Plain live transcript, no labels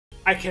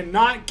I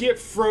cannot get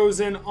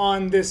frozen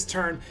on this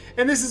turn.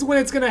 And this is when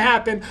it's going to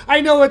happen.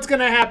 I know it's going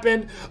to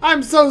happen.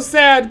 I'm so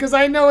sad because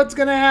I know it's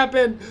going to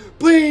happen.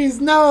 Please,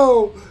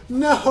 no.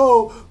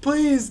 No.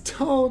 Please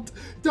don't.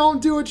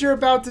 Don't do what you're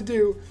about to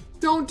do.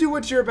 Don't do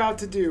what you're about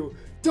to do.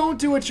 Don't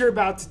do what you're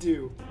about to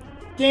do.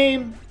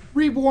 Game,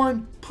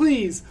 Reborn,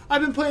 please.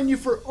 I've been playing you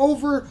for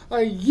over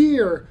a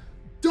year.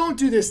 Don't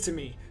do this to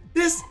me.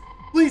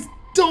 Please,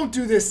 don't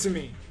do this to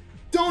me.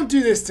 Don't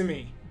do this to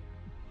me.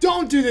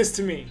 Don't do this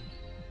to me.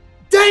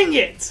 Dang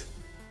it!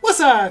 What's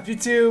up,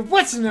 YouTube?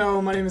 What's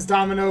new? My name is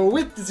Domino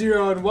with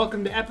Domin0, and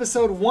welcome to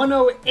episode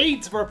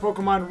 108 of our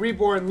Pokemon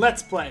Reborn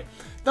Let's Play.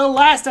 The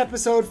last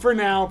episode for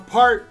now,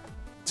 part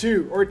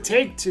 2, or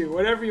take 2,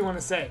 whatever you want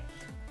to say.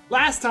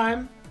 Last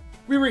time,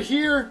 we were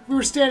here, we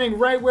were standing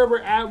right where we're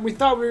at, and we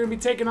thought we were going to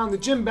be taking on the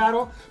gym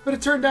battle, but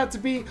it turned out to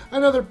be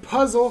another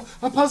puzzle,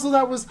 a puzzle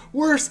that was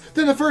worse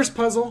than the first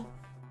puzzle.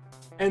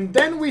 And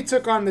then we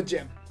took on the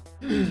gym.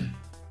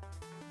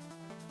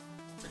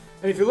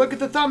 And if you look at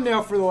the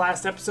thumbnail for the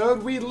last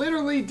episode, we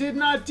literally did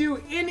not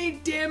do any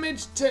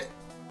damage to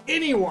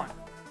anyone.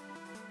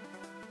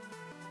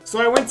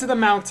 So I went to the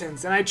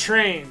mountains and I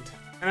trained.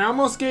 And I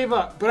almost gave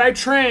up, but I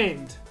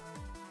trained.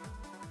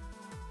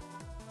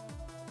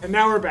 And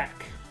now we're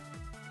back.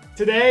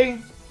 Today,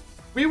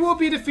 we will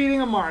be defeating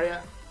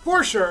Amaria.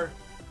 For sure.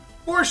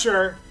 For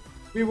sure,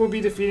 we will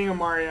be defeating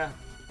Amaria.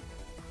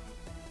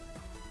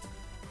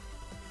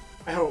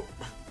 I hope.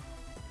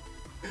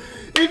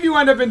 If you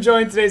end up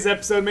enjoying today's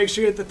episode, make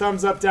sure you hit the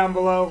thumbs up down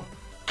below.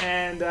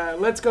 And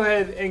let's go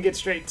ahead and get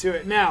straight to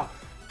it. Now,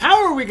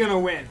 how are we going to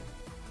win?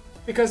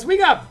 Because we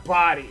got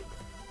bodied.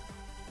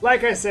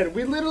 Like I said,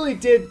 we literally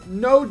did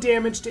no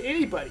damage to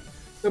anybody.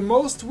 The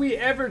most we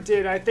ever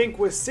did, I think,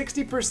 was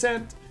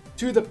 60%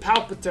 to the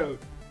Palpitoad.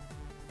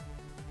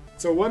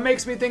 So what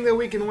makes me think that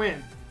we can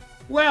win?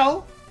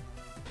 Well,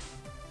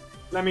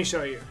 let me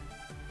show you.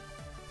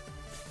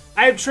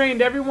 I have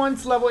trained everyone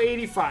to level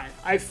 85.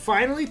 I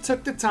finally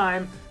took the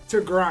time to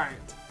grind.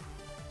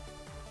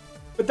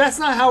 But that's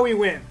not how we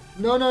win.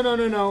 No, no, no,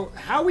 no, no.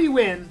 How we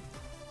win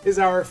is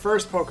our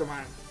first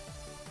Pokemon.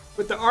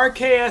 With the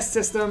RKS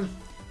system,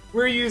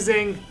 we're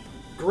using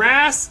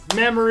Grass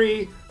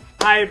Memory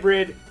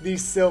Hybrid, the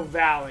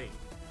Silvally.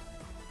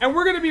 And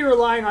we're going to be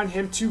relying on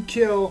him to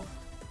kill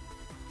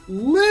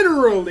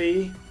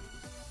literally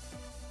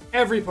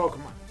every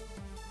Pokemon.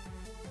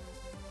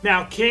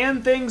 Now,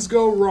 can things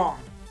go wrong?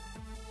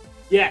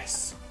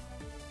 Yes,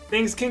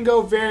 things can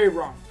go very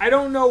wrong. I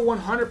don't know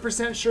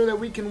 100% sure that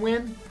we can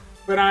win,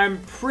 but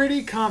I'm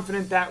pretty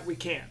confident that we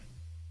can.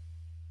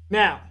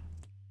 Now,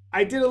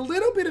 I did a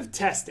little bit of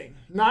testing.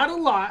 Not a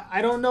lot.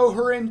 I don't know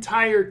her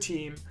entire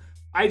team.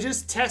 I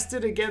just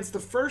tested against the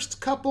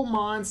first couple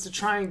mons to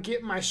try and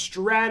get my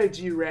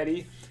strategy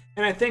ready,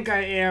 and I think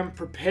I am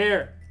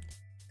prepared.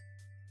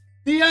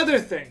 The other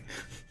thing,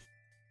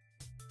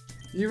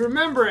 you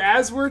remember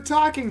as we're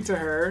talking to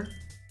her,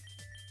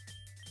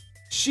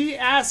 she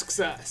asks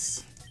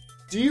us,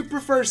 do you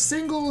prefer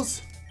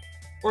singles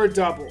or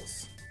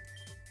doubles?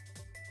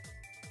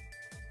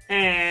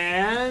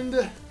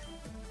 And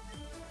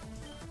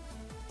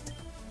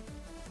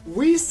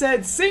we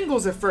said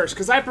singles at first,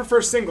 because I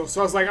prefer singles.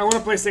 So I was like, I want to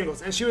play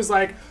singles. And she was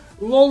like,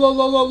 lol, lol,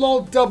 lol, lol,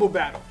 lol, double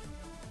battle.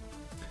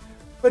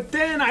 But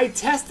then I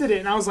tested it,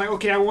 and I was like,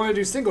 okay, I want to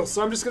do singles,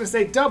 so I'm just going to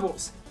say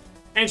doubles.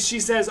 And she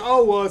says,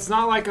 oh, well, it's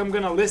not like I'm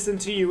going to listen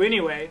to you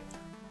anyway.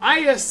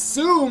 I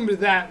assumed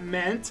that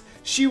meant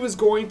she was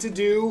going to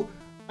do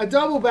a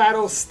double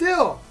battle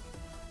still.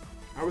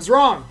 I was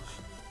wrong.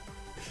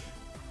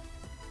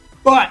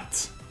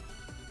 But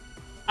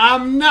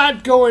I'm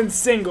not going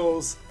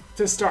singles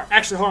to start.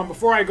 Actually, hold on,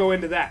 before I go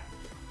into that.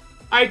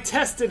 I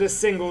tested a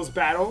singles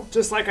battle,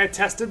 just like I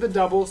tested the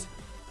doubles,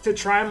 to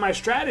try my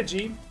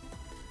strategy.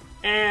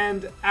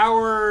 And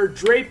our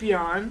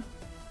Drapion,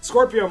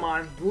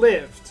 Scorpiomon,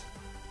 lived.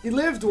 He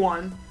lived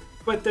one.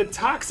 But the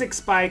toxic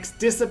spikes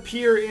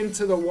disappear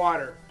into the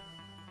water.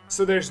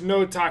 So there's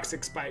no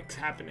toxic spikes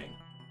happening.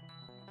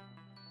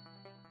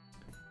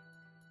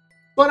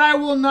 But I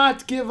will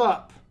not give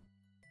up.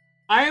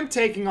 I am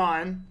taking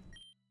on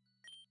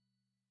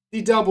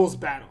the doubles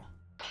battle.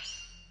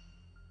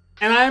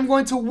 And I am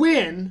going to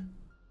win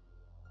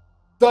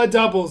the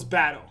doubles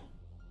battle.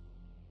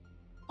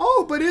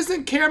 Oh, but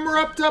isn't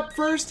Camerupt up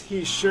first?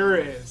 He sure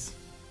is.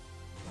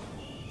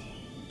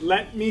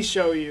 Let me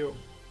show you.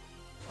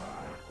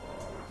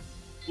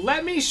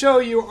 Let me show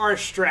you our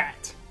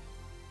strat.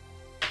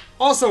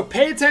 Also,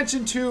 pay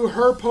attention to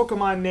her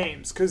Pokemon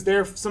names, because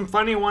there are some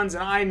funny ones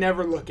and I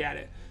never look at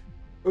it.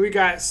 But we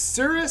got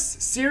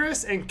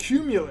Cirrus, and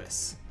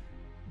Cumulus.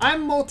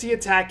 I'm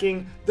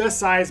multi-attacking the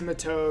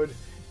Seismitoad,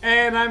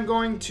 and I'm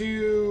going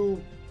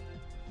to...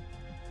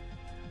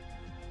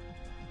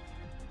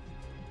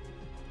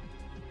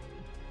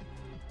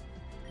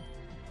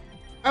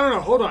 I don't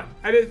know, hold on.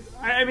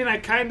 I mean, I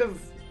kind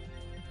of...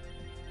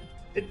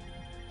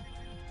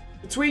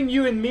 Between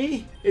you and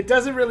me, it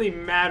doesn't really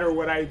matter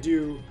what I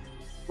do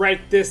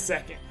right this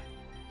second.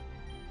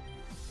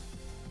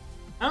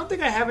 I don't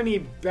think I have any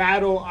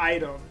battle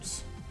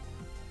items.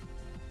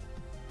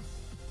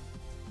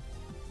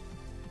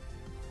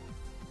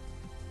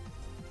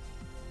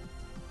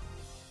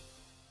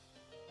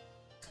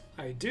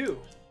 I do.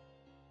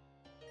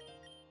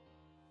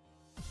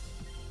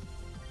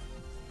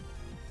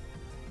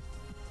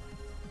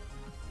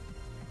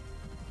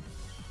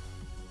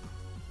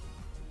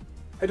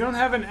 I don't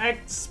have an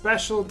X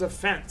special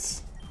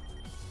defense.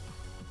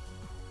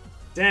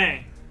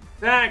 Dang,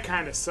 that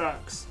kind of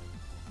sucks.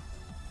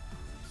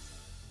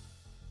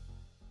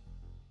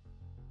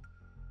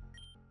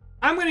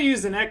 I'm going to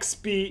use an X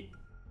speed.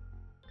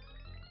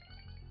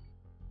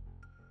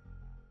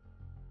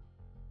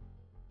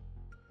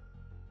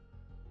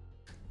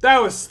 That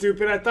was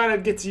stupid. I thought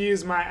I'd get to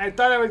use I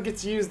thought I would get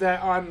to use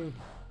that on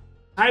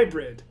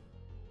hybrid.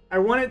 I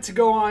want it to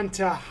go on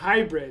to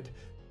hybrid.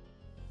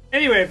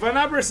 Anyway,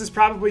 Vonobris is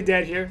probably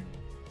dead here.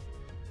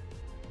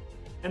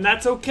 And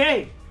that's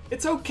okay.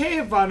 It's okay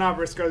if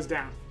Vonobris goes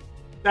down.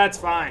 That's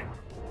fine.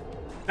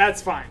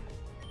 That's fine.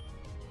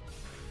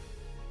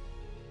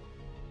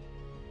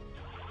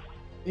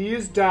 You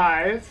use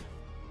dive.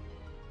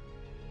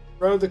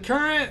 Throw the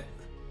current.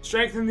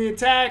 Strengthen the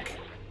attack.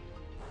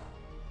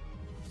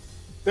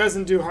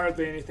 Doesn't do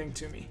hardly anything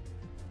to me.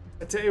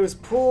 It was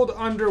pulled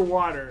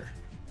underwater.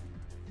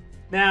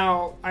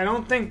 Now, I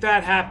don't think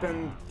that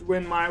happened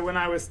when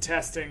I was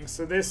testing,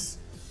 so this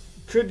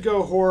could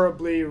go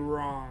horribly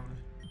wrong.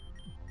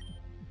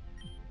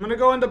 I'm gonna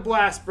go into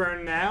Blast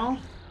Burn now.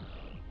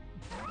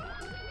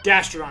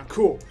 Gastrodon,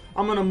 cool.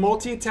 I'm gonna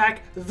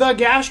multi-attack the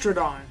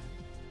Gastrodon.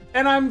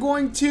 And I'm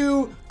going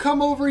to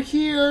come over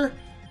here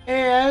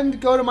and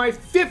go to my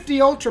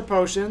 50 Ultra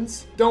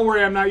Potions. Don't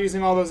worry, I'm not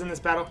using all those in this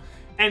battle.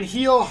 And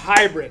heal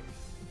Hybrid.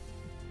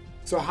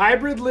 So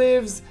Hybrid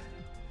lives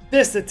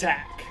this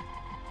attack.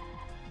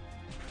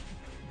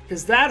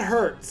 Because that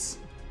hurts.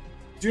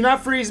 Do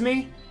not freeze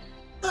me.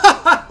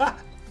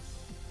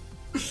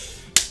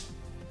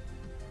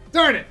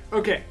 Darn it.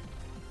 Okay.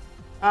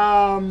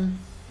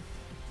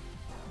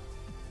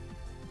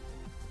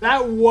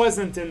 That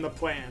wasn't in the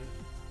plan.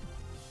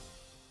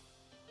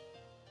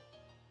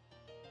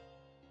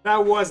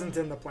 That wasn't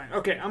in the plan.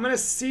 Okay, I'm going to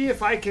see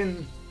if I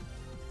can,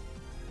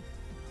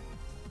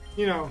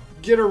 you know,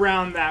 get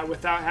around that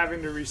without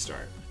having to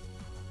restart.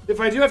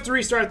 If I do have to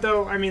restart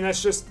though, I mean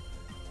that's just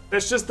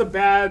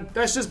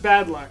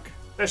bad luck.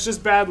 That's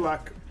just bad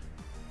luck.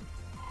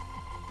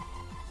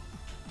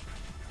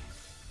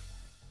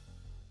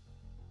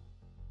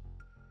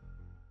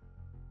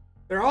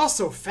 They're all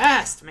so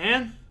fast,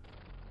 man.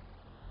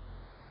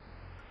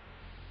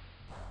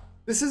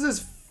 This is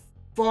as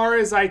far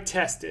as I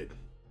tested.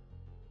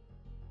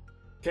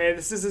 Okay,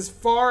 this is as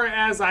far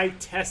as I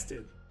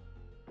tested.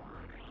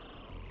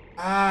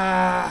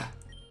 Ah.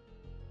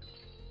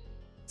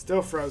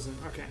 Still frozen.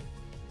 Okay.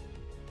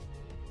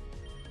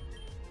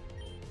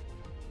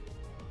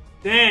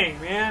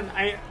 Dang, man.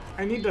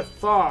 I need to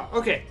thaw.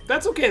 Okay,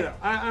 that's okay though.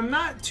 I'm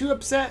not too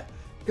upset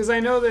because I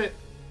know that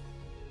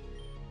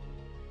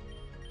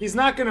he's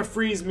not going to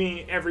freeze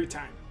me every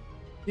time.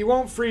 He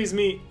won't freeze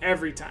me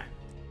every time.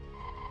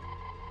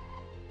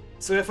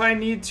 So if I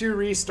need to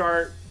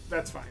restart,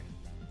 that's fine.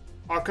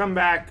 I'll come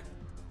back.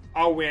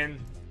 I'll win.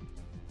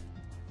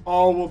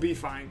 All will be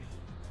fine.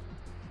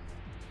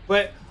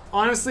 But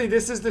honestly,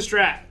 this is the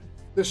strat.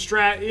 The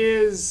strat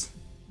is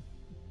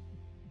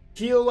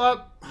heal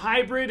up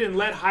Hybrid and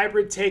let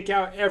Hybrid take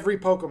out every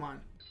Pokemon.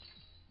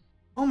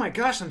 Oh my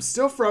gosh, I'm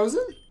still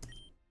frozen?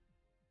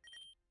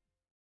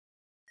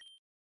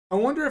 I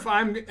wonder if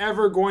I'm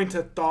ever going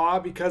to thaw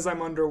because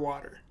I'm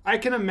underwater. I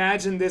can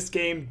imagine this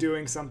game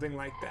doing something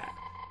like that.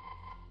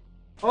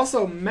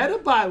 Also,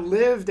 Metabot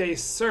lived a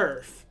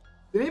surf.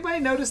 Did anybody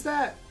notice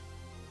that?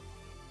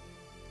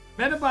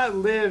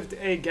 Metabot lived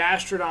a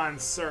Gastrodon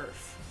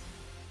surf.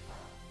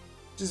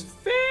 Which is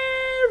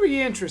very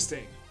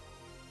interesting.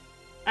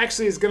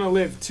 Actually, it's gonna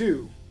live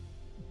two.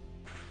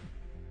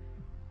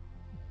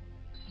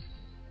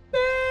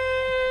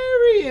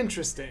 Very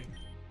interesting.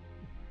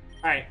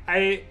 Alright,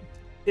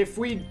 if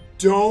we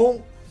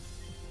don't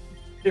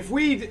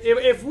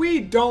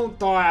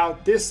thaw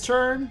out this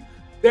turn,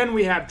 then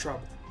we have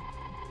trouble.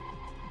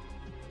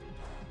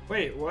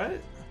 Wait, what?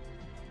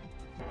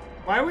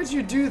 Why would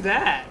you do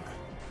that?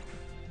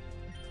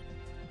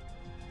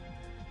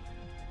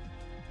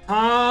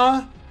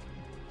 Huh?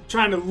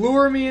 Trying to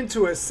lure me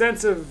into a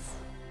false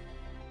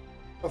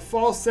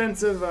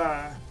sense of,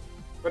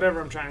 whatever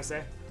I'm trying to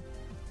say.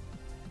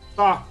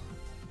 Ah.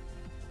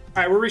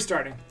 Alright, we're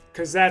restarting.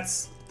 Because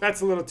that's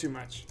a little too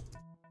much.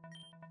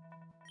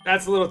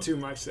 That's a little too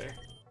much there.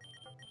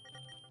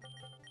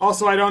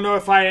 Also, I don't know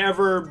if I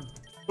ever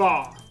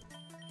thaw.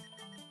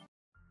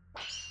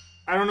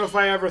 I don't know if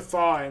I ever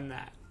thaw in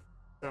that.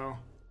 So,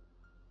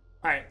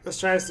 alright, let's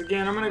try this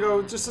again. I'm going to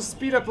go just to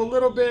speed up a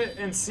little bit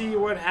and see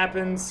what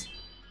happens.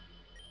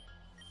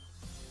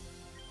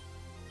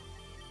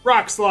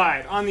 Rock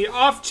Slide. On the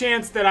off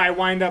chance that I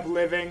wind up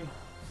living,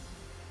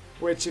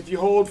 which if you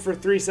hold for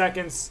 3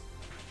 seconds,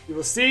 you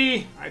will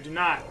see I do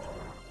not.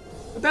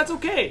 But that's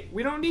okay.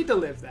 We don't need to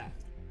live that.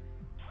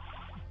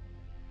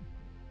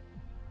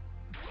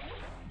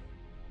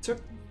 So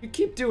you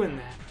keep doing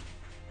that.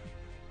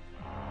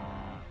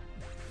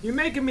 You're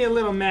making me a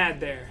little mad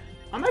there.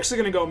 I'm actually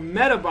going to go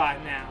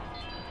Metabot now.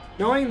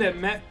 Knowing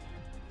that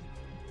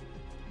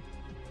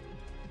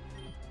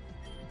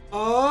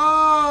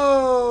Oh,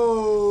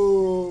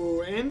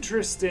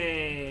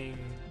 interesting.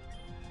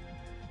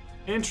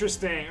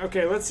 Interesting.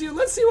 Okay, let's see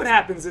what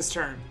happens this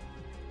turn.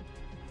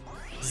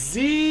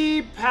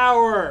 Z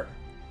power.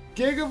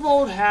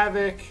 Gigavolt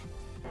Havoc.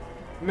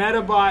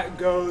 Metabot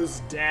goes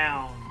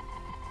down.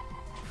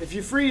 If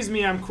you freeze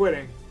me, I'm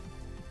quitting.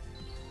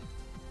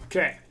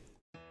 Okay.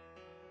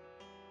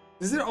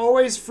 Does it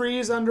always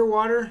freeze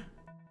underwater?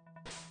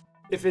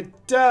 If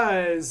it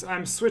does,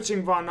 I'm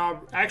switching Von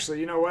Ob. Actually,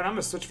 you know what? I'm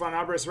gonna switch Von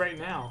Obris right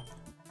now.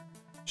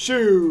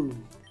 Shoo!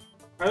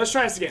 Alright, let's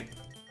try this again.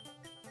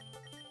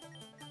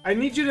 I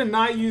need you to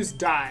not use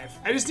Dive.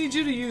 I just need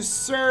you to use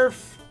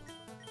Surf.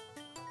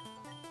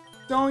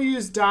 Don't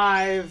use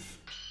Dive.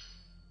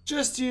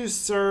 Just use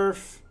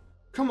Surf.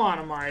 Come on,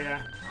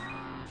 Amaria.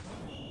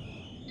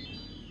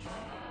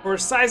 Or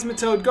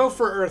Seismitoad, go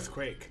for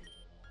Earthquake.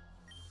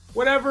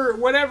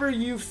 Whatever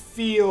you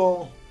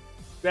feel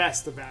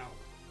best about.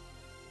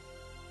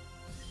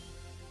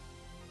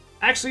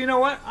 Actually, you know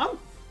what?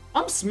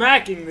 I'm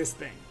smacking this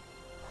thing.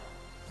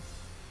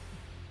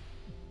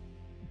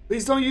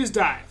 Please don't use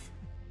Dive.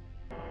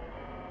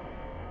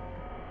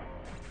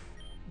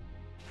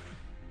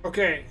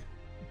 Okay.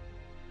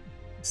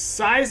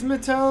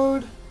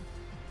 Seismitoad.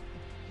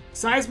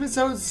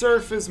 Seismitoad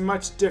Surf is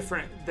much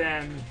different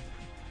than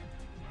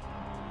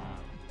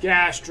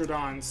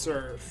Gastrodon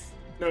Surf.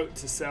 Note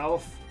to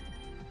self.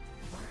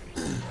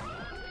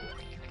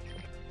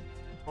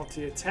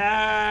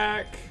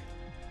 Multi-attack.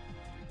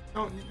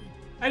 Oh,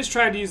 I just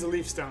tried to use a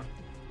Leaf Stone.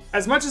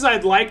 As much as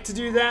I'd like to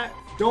do that,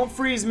 don't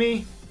freeze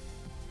me.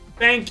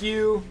 Thank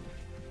you.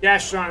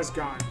 Gastrodon is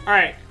gone.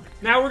 Alright,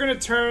 now we're going to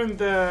turn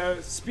the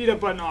speed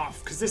up button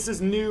off, because this is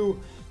new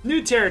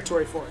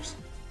territory for us.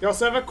 We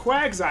also have a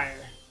Quagsire.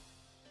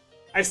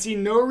 I see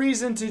no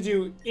reason to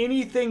do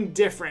anything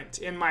different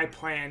in my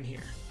plan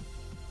here.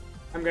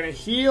 I'm going to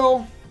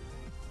heal.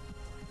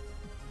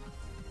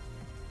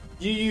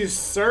 You use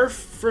Surf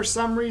for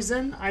some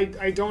reason.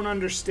 I don't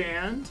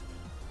understand.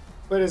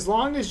 But as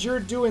long as you're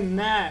doing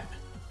that...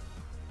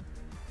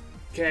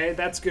 Okay,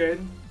 that's good.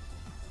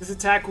 This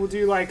attack will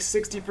do like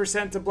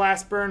 60% to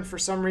Blast Burn for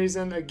some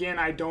reason. Again,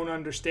 I don't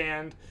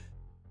understand.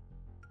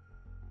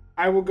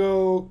 I will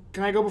go...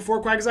 Can I go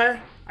before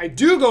Quagsire? I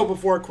do go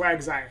before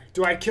Quagsire.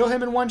 Do I kill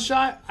him in one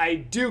shot? I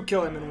do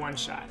kill him in one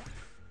shot.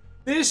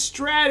 This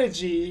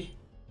strategy...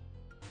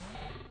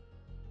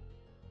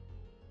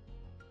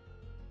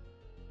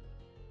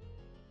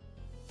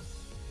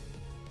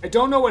 I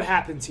don't know what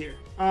happens here.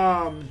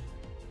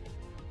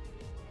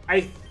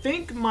 I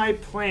think my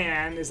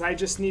plan is I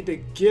just need to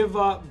give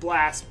up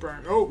Blast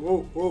Burn. Oh,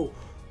 whoa, whoa.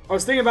 I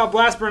was thinking about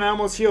Blast Burn. I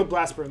almost healed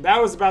Blast Burn.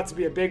 That was about to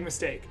be a big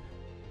mistake.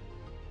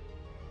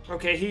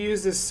 Okay, he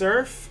uses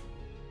Surf.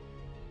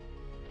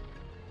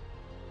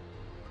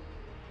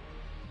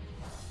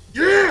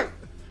 Yeah!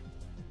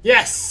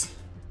 Yes!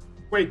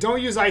 Wait,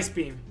 don't use Ice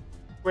Beam.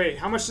 Wait,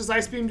 how much does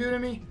Ice Beam do to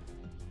me?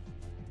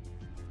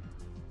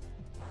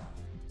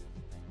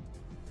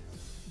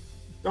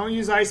 Don't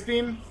use Ice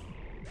Beam.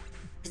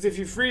 Because if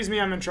you freeze me,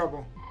 I'm in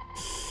trouble.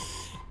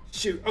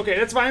 Shoot. Okay,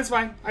 that's fine, that's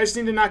fine. I just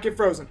need to not get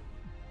frozen.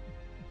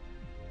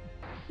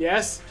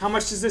 Yes? How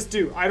much does this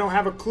do? I don't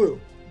have a clue.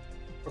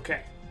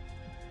 Okay.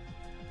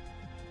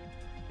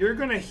 You're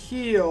gonna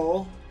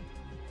heal.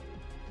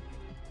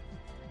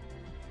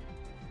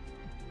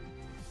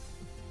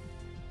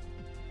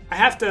 I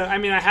have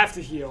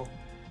to heal.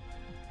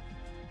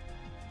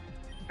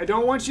 I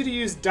don't want you to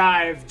use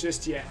Dive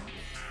just yet.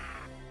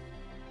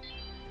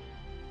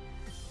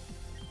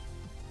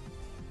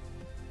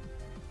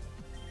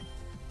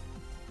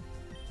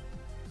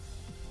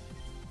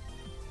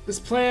 This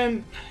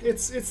plan,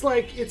 it's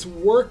like, it's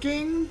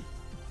working.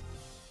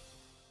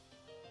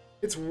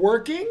 It's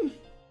working?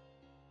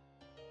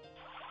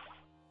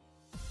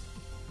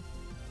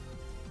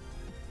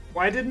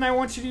 Why didn't I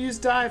want you to use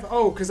Dive?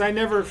 Oh, because I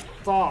never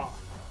thought.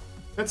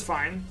 That's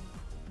fine.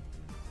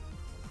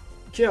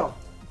 Kill.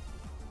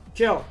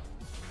 Kill.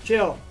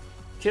 Kill.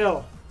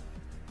 Kill.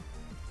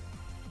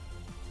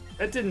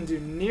 That didn't do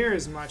near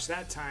as much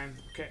that time.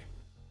 Okay.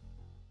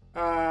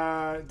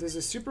 Does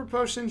a Super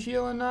Potion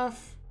heal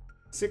enough?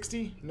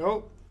 60?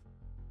 Nope.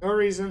 No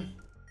reason.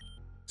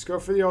 Let's go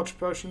for the Ultra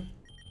Potion.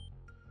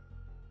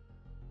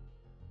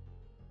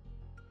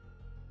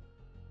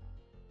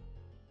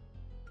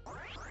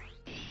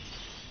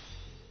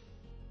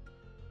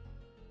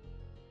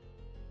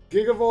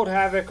 Gigavolt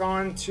Havoc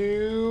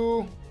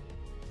onto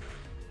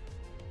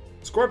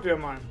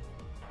Scorpiomon.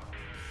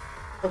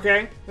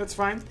 Okay, that's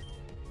fine.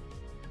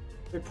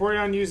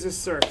 Vaporeon uses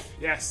Surf.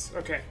 Yes,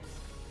 okay.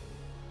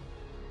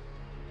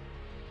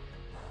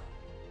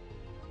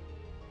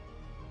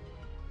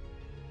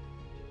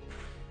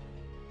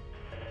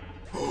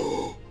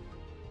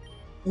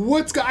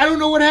 I don't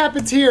know what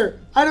happens here.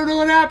 I don't know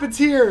what happens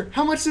here.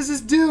 How much does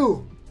this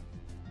do?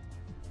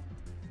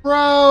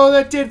 Bro,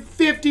 that did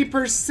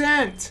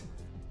 50%.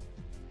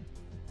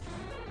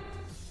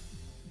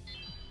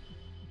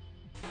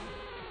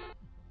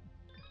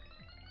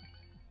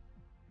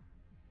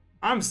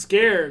 I'm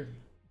scared.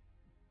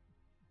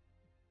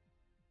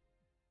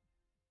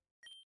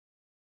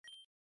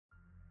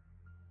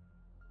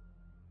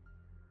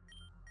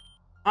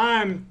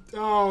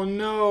 Oh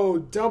no,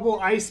 double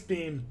ice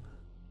beam.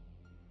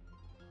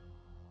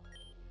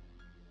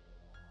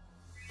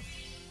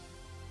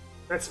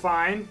 That's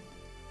fine.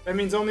 That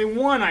means only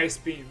one ice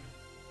beam.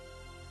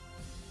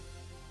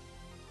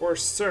 Or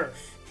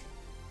surf.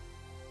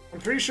 I'm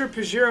pretty sure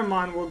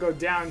Pajiramon will go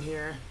down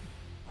here.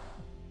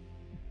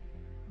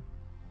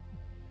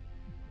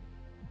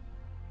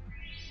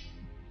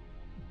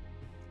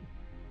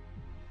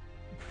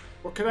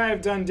 What could I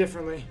have done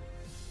differently?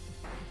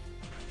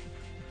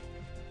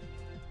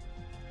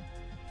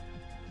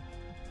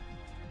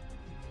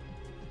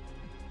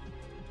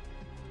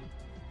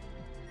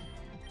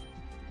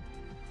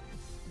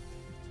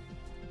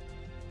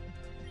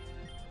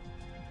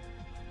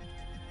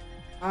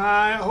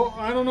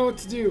 I don't know what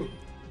to do.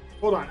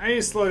 Hold on, I need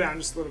to slow down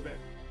just a little bit.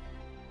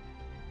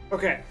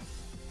 Okay.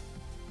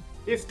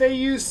 If they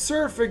use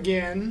Surf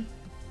again,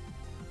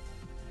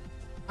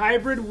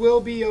 Hybrid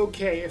will be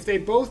okay. If they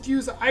both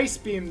use Ice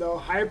Beam, though,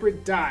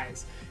 Hybrid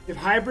dies. If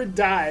Hybrid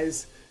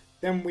dies,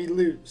 then we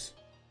lose.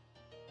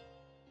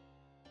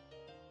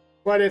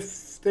 But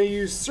if they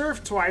use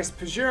Surf twice,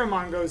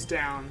 Pajiramon goes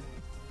down.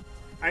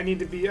 I need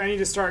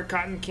to start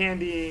cotton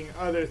candying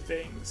other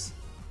things.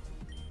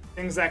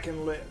 Things that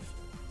can live.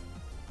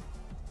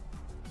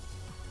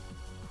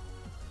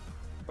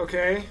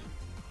 Okay.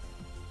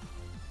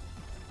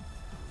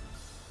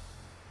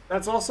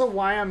 That's also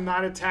why I'm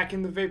not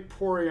attacking the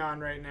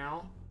Vaporeon right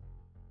now.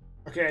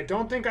 Okay, I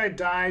don't think I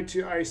died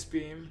to Ice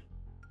Beam.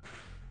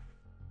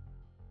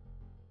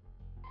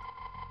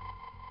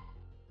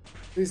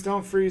 Please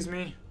don't freeze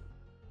me.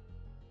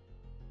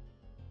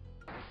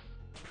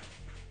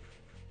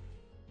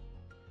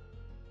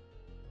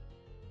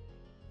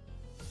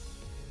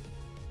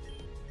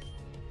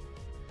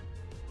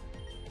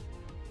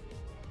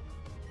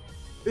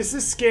 This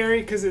is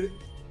scary because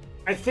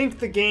I think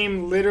the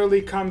game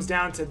literally comes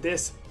down to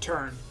this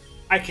turn.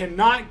 I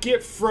cannot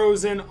get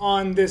frozen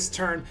on this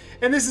turn.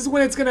 And this is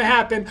when it's going to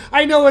happen.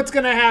 I know it's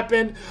going to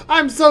happen.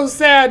 I'm so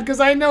sad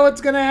because I know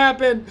it's going to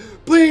happen.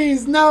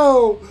 Please,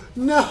 no.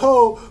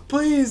 No.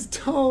 Please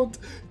don't.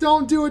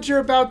 Don't do what you're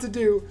about to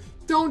do.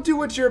 Don't do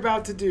what you're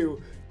about to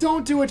do.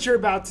 Don't do what you're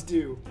about to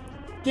do.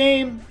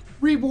 Game,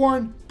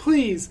 Reborn,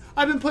 please.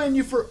 I've been playing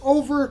you for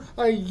over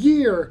a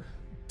year.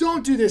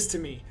 Don't do this to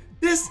me.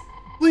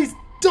 Please,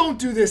 don't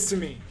do this to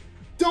me.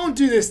 Don't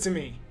do this to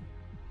me.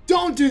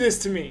 Don't do this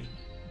to me.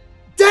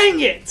 Dang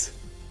it!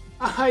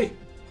 I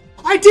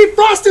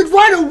defrosted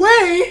right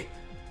away!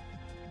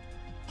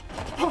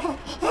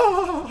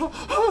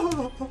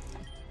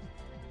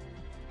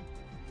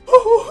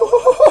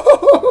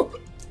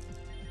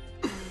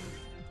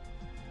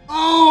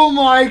 Oh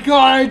my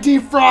god, I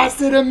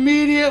defrosted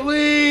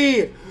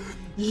immediately!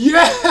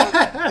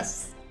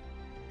 Yes!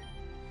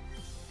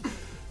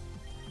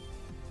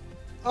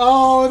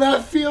 Oh,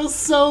 that feels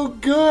so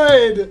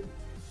good!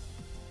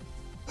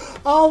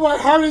 Oh, my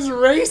heart is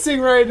racing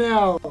right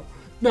now!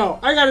 No,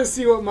 I gotta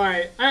see what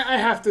I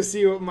have to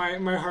see what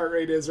my heart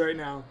rate is right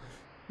now.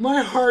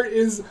 My heart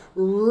is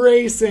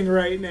racing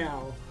right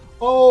now.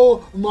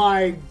 Oh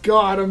my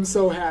god, I'm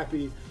so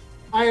happy.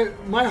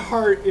 My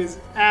heart is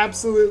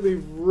absolutely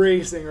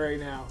racing right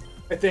now.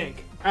 I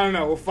think. I don't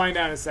know, we'll find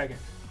out in a second.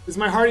 Is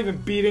my heart even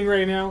beating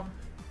right now?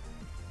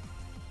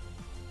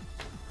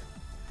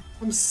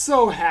 I'm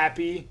so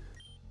happy.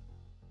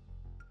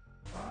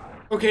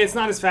 Okay, it's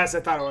not as fast as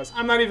I thought it was.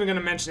 I'm not even going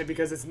to mention it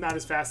because it's not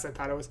as fast as I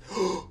thought it was.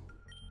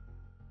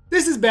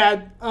 This is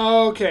bad.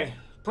 Okay,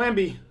 plan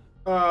B.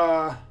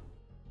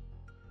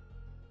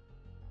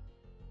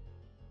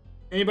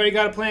 Anybody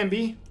got a plan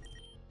B?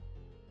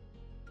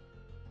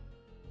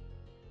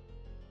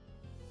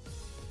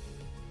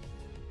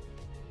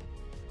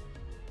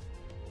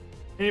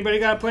 Anybody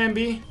got a plan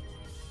B?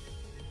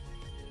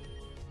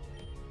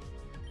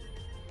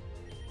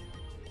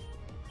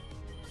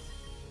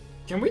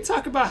 Can we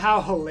talk about how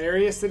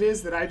hilarious it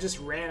is that I just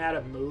ran out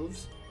of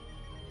moves?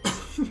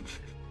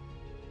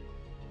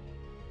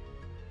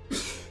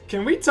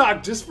 Can we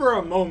talk just for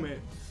a moment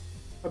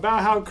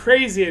about how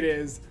crazy it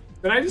is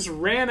that I just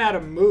ran out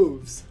of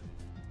moves?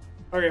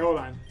 Okay, hold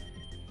on.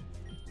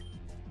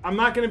 I'm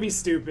not gonna be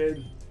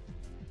stupid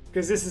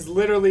because this is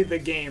literally the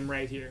game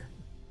right here.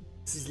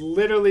 This is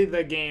literally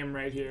the game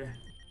right here.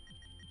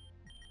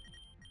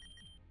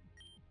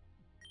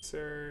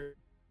 Sir.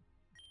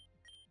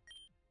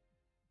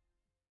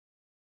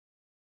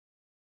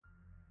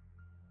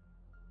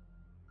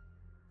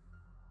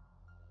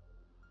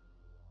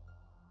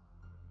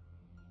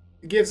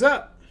 He gives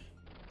up.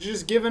 He's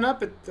just giving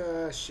up at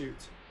the shoot.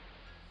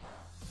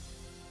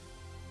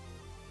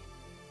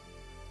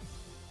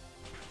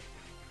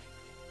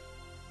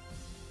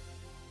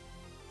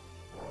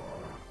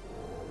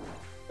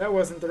 That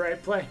wasn't the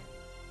right play.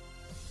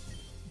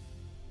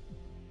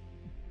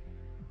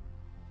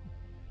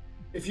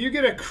 If you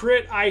get a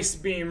crit Ice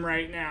Beam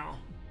right now,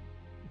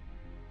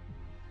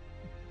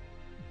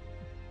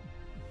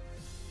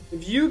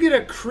 If you get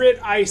a crit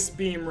Ice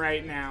Beam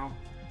right now.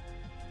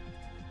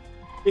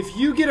 If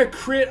you get a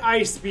crit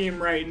Ice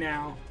Beam right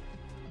now.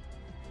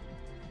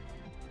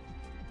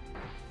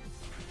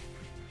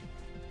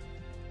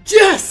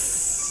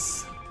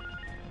 Yes!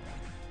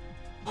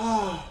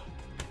 Oh.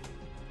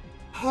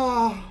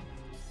 Oh.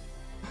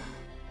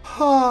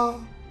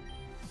 Oh.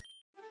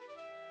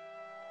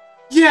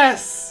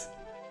 Yes!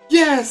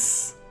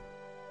 Yes!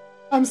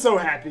 I'm so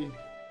happy.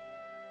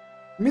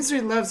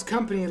 Misery loves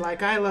company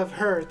like I love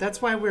her.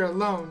 That's why we're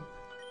alone.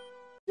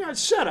 You know,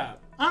 shut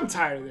up. I'm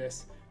tired of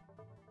this.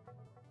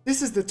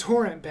 This is the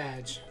Torrent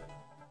badge.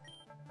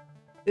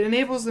 It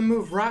enables the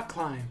move Rock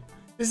Climb.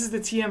 This is the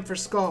TM for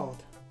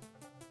Scald.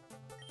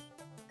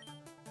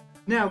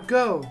 Now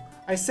go.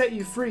 I set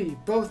you free,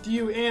 both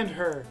you and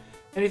her.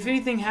 And if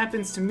anything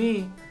happens to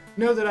me,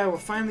 know that I will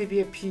finally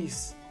be at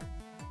peace.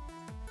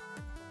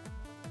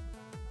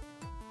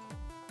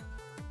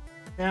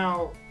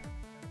 Now,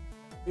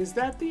 is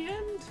that the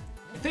end?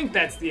 I think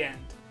that's the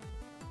end.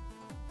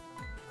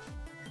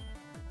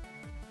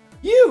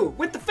 You!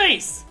 With the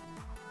face!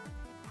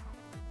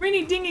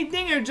 Ringy Dingy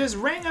Dinger just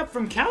rang up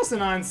from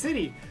Calcinon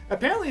City.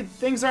 Apparently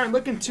things aren't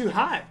looking too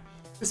hot,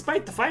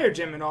 despite the fire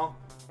gym and all.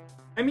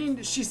 I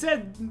mean, she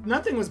said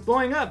nothing was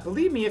blowing up.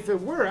 Believe me, if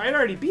it were, I'd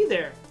already be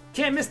there.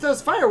 Can't miss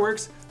those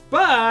fireworks,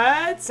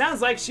 but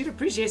sounds like she'd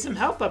appreciate some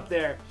help up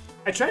there.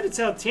 I tried to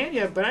tell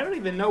Tanya, but I don't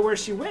even know where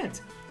she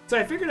went. So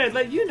I figured I'd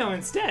let you know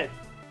instead.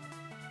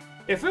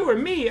 If it were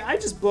me,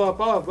 I'd just blow up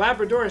all of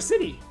Labrador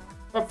City.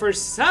 But for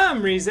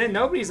some reason,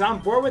 nobody's on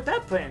board with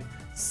that plan.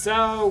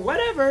 So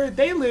whatever,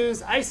 they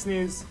lose, I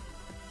snooze.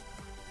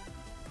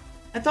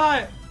 I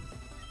thought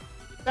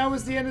that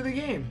was the end of the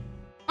game.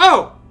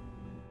 Oh!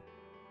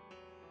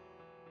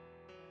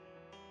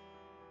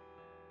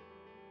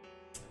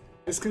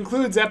 This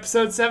concludes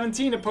episode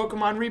 17 of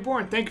Pokémon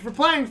Reborn. Thank you for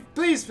playing.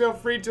 Please feel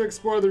free to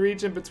explore the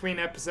region between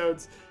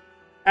episodes.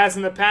 As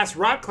in the past,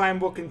 Rock Climb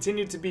will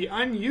continue to be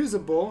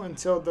unusable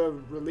until the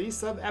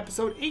release of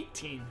episode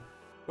 18.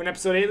 When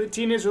episode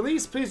 18 is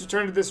released, please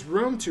return to this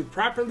room to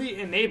properly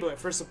enable it.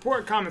 For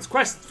support, comments,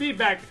 questions,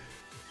 feedback,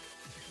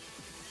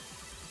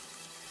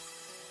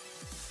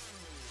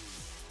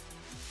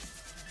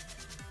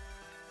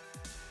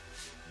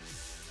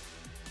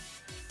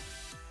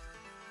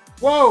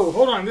 whoa,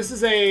 hold on. This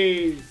is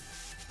a...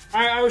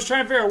 I was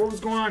trying to figure out what was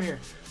going on here.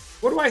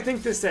 What do I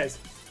think this says?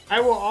 I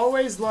will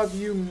always love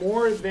you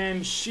more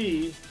than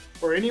she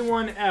or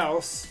anyone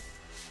else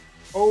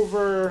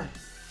over...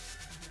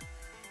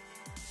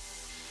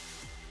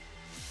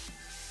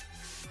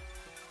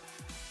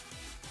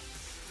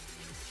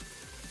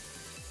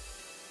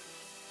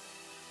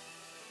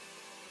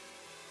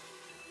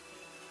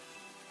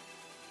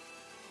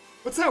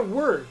 What's that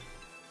word?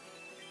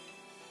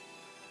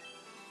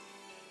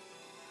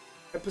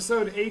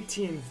 Episode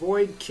 18,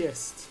 Void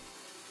Kissed.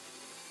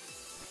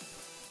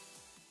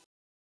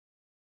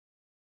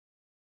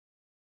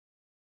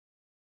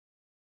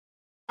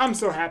 I'm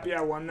so happy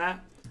I won that.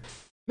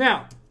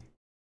 Now,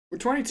 we're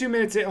 22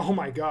 minutes in. Oh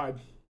my god.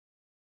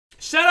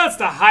 Shoutouts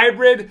to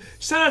Hybrid.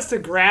 Shoutouts to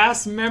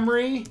Grass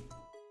Memory.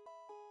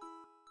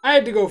 I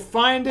had to go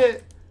find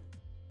it.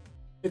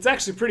 It's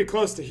actually pretty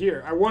close to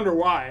here. I wonder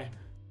why.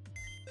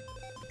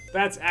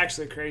 That's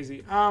actually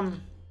crazy. I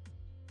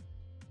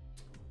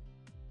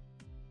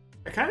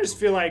kind of just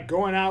feel like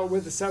going out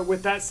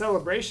with that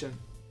celebration.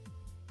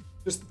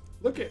 Just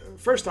look at,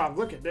 first off,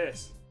 look at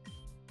this.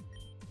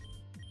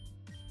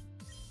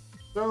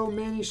 So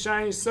many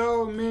shinies,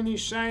 so many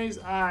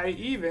shinies. I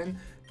even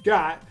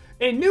got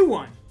a new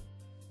one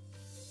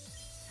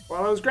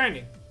while I was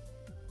grinding.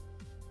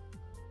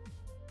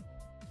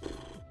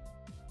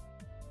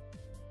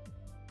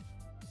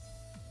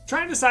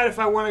 Trying to decide if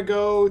I want to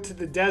go to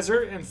the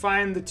desert and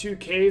find the 2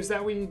 caves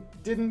that we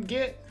didn't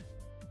get,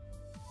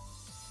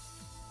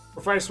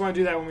 or if I just want to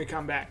do that when we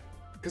come back,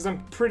 because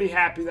I'm pretty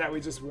happy that we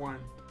just won,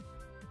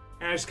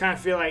 and I just kind of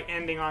feel like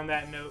ending on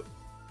that note.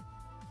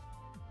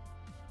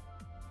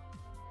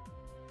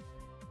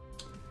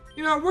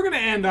 You know, we're gonna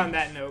end on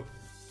that note,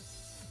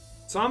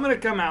 so I'm gonna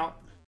come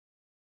out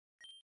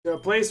to a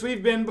place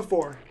we've been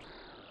before,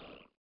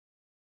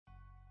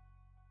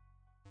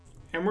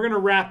 and we're gonna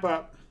wrap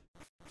up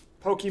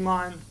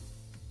Pokémon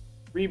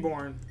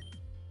Reborn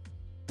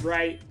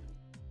right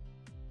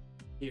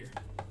here.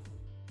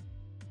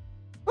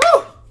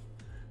 Woo!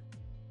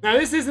 Now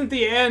this isn't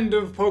the end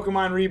of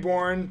Pokémon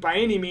Reborn by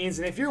any means,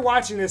 and if you're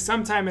watching this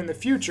sometime in the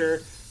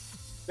future,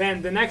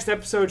 then the next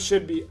episode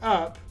should be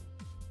up,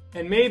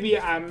 and maybe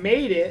I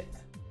made it,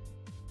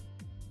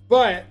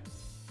 but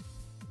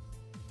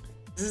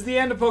this is the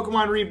end of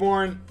Pokémon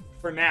Reborn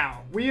for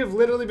now. We have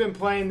literally been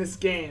playing this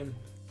game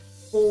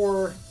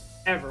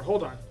forever.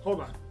 Hold on,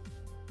 hold on.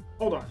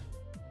 Hold on.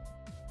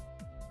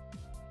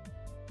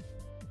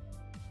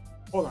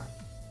 Hold on.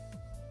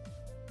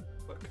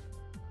 Look.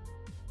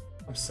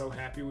 I'm so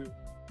happy we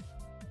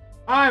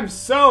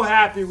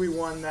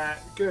won that.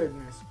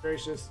 Goodness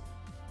gracious.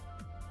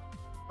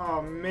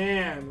 Oh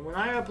man, when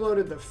I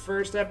uploaded the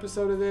first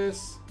episode of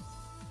this,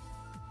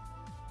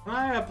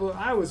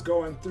 I was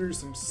going through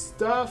some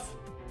stuff.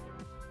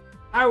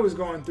 I was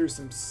going through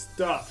some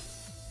stuff.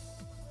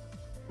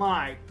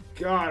 My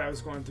God, I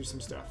was going through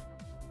some stuff.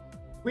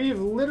 We've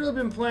literally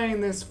been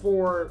playing this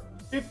for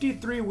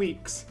 53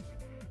 weeks.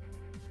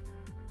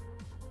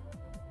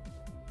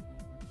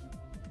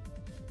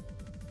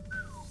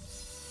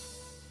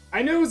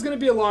 I knew it was going to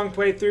be a long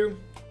playthrough.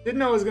 Didn't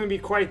know it was going to be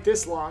quite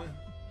this long.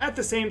 At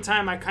the same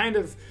time, I kind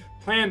of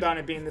planned on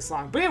it being this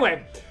long. But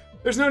anyway,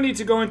 there's no need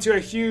to go into a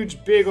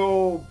huge, big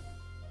old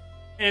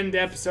end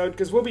episode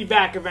because we'll be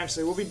back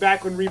eventually. We'll be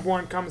back when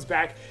Reborn comes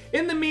back.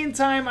 In the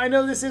meantime, I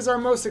know this is our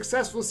most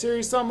successful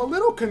series, so I'm a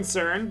little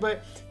concerned,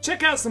 but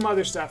check out some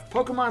other stuff.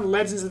 Pokemon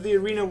Legends of the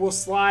Arena will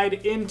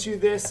slide into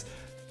this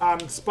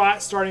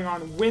spot starting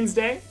on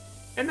Wednesday.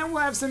 And then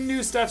we'll have some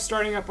new stuff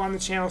starting up on the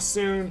channel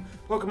soon.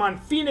 Pokemon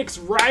Phoenix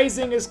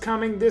Rising is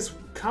coming this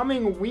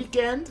coming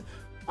weekend.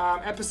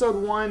 Episode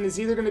 1 is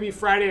either going to be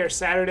Friday or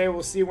Saturday.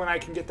 We'll see when I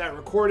can get that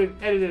recorded,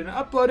 edited, and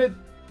uploaded.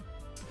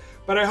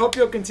 But I hope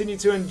you'll continue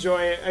to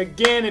enjoy it.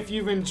 Again, if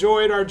you've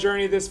enjoyed our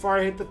journey this far,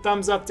 hit the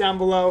thumbs up down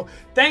below.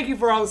 Thank you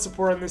for all the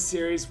support on this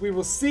series. We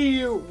will see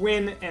you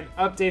when an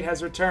update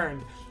has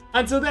returned.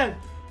 Until then,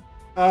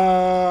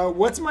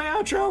 what's my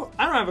outro?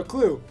 I don't have a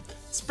clue.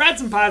 Spread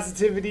some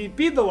positivity,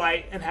 be the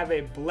light, and have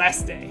a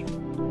blessed day.